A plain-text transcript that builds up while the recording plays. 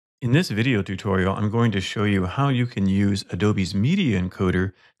In this video tutorial, I'm going to show you how you can use Adobe's Media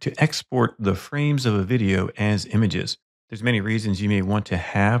Encoder to export the frames of a video as images. There's many reasons you may want to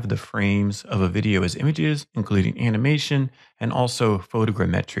have the frames of a video as images, including animation and also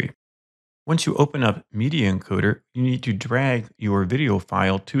photogrammetry. Once you open up Media Encoder, you need to drag your video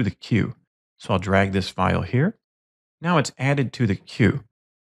file to the queue. So I'll drag this file here. Now it's added to the queue.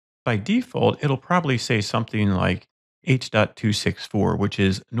 By default, it'll probably say something like H.264, which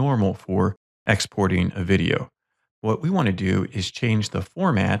is normal for exporting a video. What we want to do is change the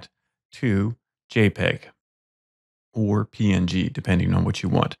format to JPEG or PNG, depending on what you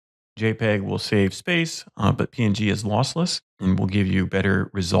want. JPEG will save space, but PNG is lossless and will give you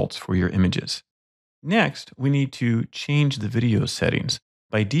better results for your images. Next, we need to change the video settings.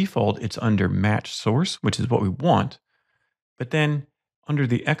 By default, it's under match source, which is what we want. But then under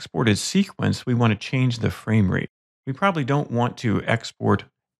the exported sequence, we want to change the frame rate. We probably don't want to export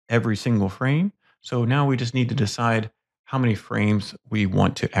every single frame. So now we just need to decide how many frames we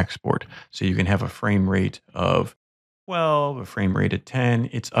want to export. So you can have a frame rate of 12, a frame rate of 10.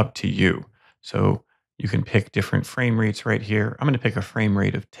 It's up to you. So you can pick different frame rates right here. I'm going to pick a frame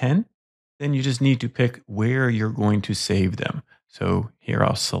rate of 10. Then you just need to pick where you're going to save them. So here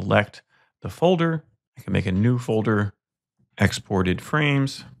I'll select the folder. I can make a new folder, exported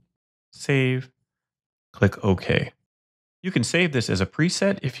frames, save, click OK. You can save this as a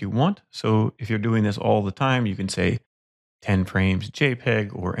preset if you want. So if you're doing this all the time, you can say 10 frames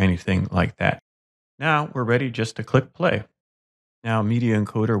JPEG or anything like that. Now we're ready just to click play. Now Media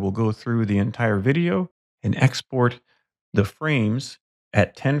Encoder will go through the entire video and export the frames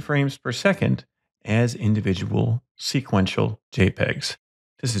at 10 frames per second as individual sequential JPEGs.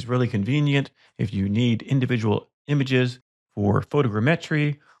 This is really convenient if you need individual images for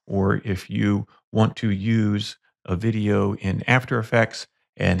photogrammetry, or if you want to use a video in After Effects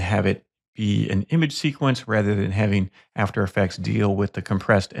and have it be an image sequence rather than having After Effects deal with the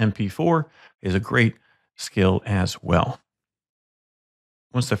compressed MP4 is a great skill as well.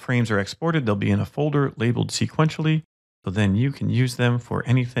 Once the frames are exported, they'll be in a folder labeled sequentially, so then you can use them for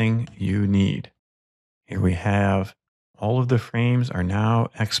anything you need. Here we have all of the frames are now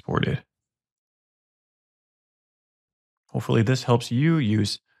exported. Hopefully this helps you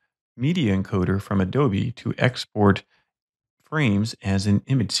use Media Encoder from Adobe to export frames as an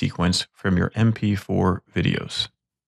image sequence from your MP4 videos.